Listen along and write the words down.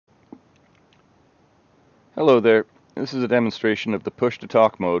Hello there. This is a demonstration of the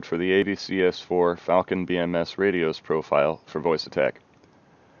push-to-talk mode for the AVCS4 Falcon BMS radios profile for VoiceAttack.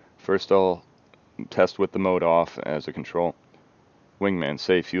 First I'll test with the mode off as a control. Wingman,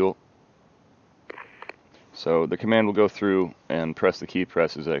 save fuel. So the command will go through and press the key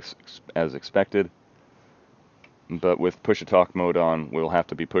press as expected, but with push-to-talk mode on, we'll have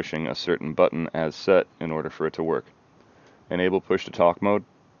to be pushing a certain button as set in order for it to work. Enable push-to-talk mode.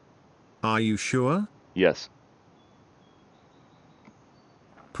 Are you sure? Yes.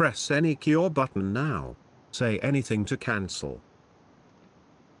 Press any key or button now. Say anything to cancel.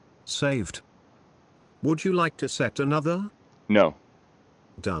 Saved. Would you like to set another? No.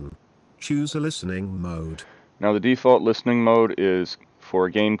 Done. Choose a listening mode. Now the default listening mode is for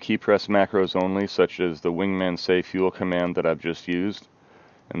game key press macros only, such as the wingman save fuel command that I've just used.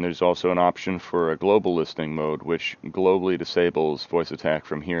 And there's also an option for a global listening mode, which globally disables VoiceAttack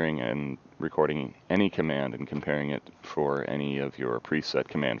from hearing and recording any command and comparing it for any of your preset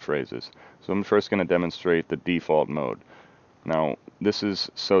command phrases. So I'm first going to demonstrate the default mode. Now this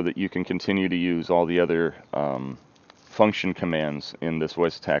is so that you can continue to use all the other function commands in this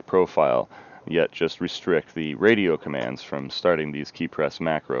VoiceAttack profile, yet just restrict the radio commands from starting these key press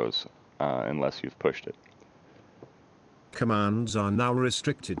macros unless you've pushed it. Commands are now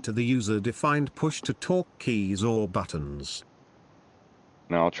restricted to the user-defined push-to-talk keys or buttons.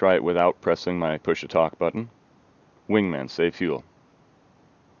 Now I'll try it without pressing my push-to-talk button. Wingman, save fuel.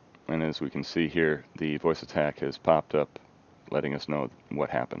 And as we can see here, the VoiceAttack has popped up, letting us know what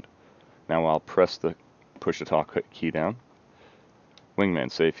happened. Now I'll press the push-to-talk key down. Wingman,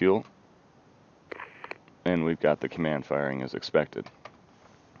 save fuel. And we've got the command firing as expected.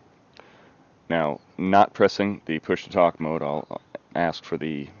 Now, not pressing the push-to-talk mode, I'll ask for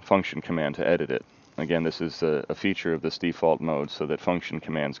the function command to edit it. Again, this is a feature of this default mode so that function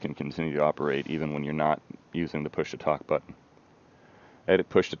commands can continue to operate even when you're not using the push-to-talk button. Edit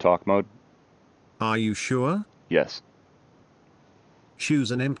push-to-talk mode. Are you sure? Yes. Choose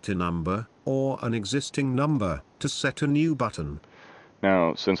an empty number, or an existing number, to set a new button.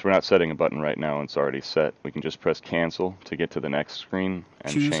 Now, since we're not setting a button right now and it's already set, we can just press cancel to get to the next screen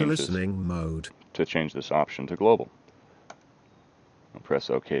and Choose a change listening mode. to change this option to global. I'll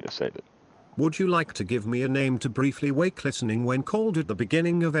press OK to save it. Would you like to give me a name to briefly wake listening when called at the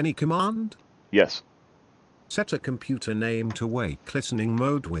beginning of any command? Yes. Set a computer name to wake listening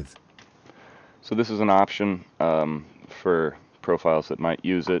mode with. So this is an option for profiles that might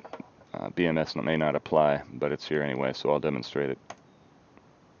use it. BMS may not apply, but it's here anyway, so I'll demonstrate it.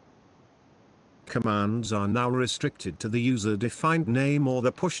 Commands are now restricted to the user-defined name or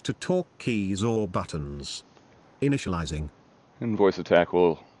the push-to-talk keys or buttons. Initializing. And VoiceAttack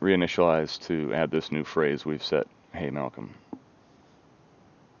will reinitialize to add this new phrase we've set, "Hey Malcolm."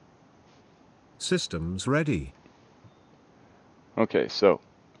 Systems ready. Okay, so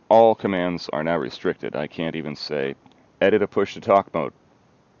all commands are now restricted. I can't even say edit a push-to-talk mode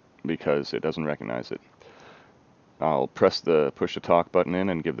because it doesn't recognize it. I'll press the push-to-talk button in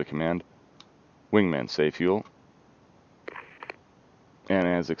and give the command wingman save fuel. And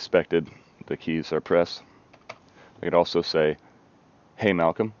as expected, the keys are pressed. I could also say, "Hey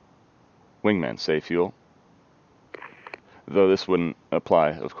Malcolm, wingman save fuel." Though this wouldn't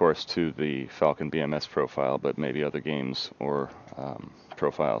apply, of course, to the Falcon BMS profile, but maybe other games or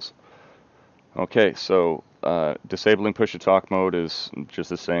profiles. Okay, so disabling push-to-talk mode is just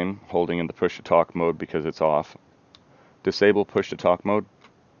the same, holding in the push-to-talk mode because it's off. Disable push-to-talk mode.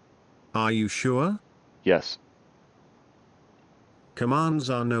 Are you sure? Yes. Commands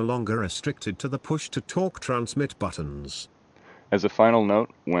are no longer restricted to the push-to-talk transmit buttons. As a final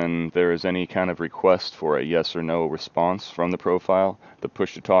note, when there is any kind of request for a yes or no response from the profile, the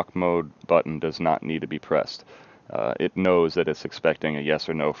push-to-talk mode button does not need to be pressed. It knows that it's expecting a yes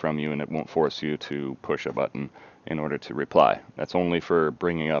or no from you, and it won't force you to push a button in order to reply. That's only for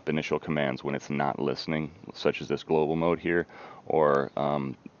bringing up initial commands when it's not listening, such as this global mode here, or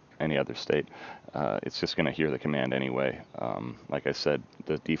any other state. It's just going to hear the command anyway. Like I said,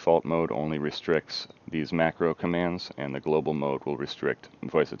 the default mode only restricts these macro commands, and the global mode will restrict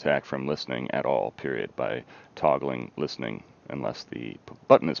VoiceAttack from listening at all, period, by toggling listening unless the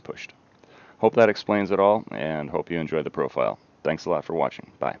button is pushed. Hope that explains it all, and hope you enjoy the profile. Thanks a lot for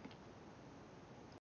watching. Bye.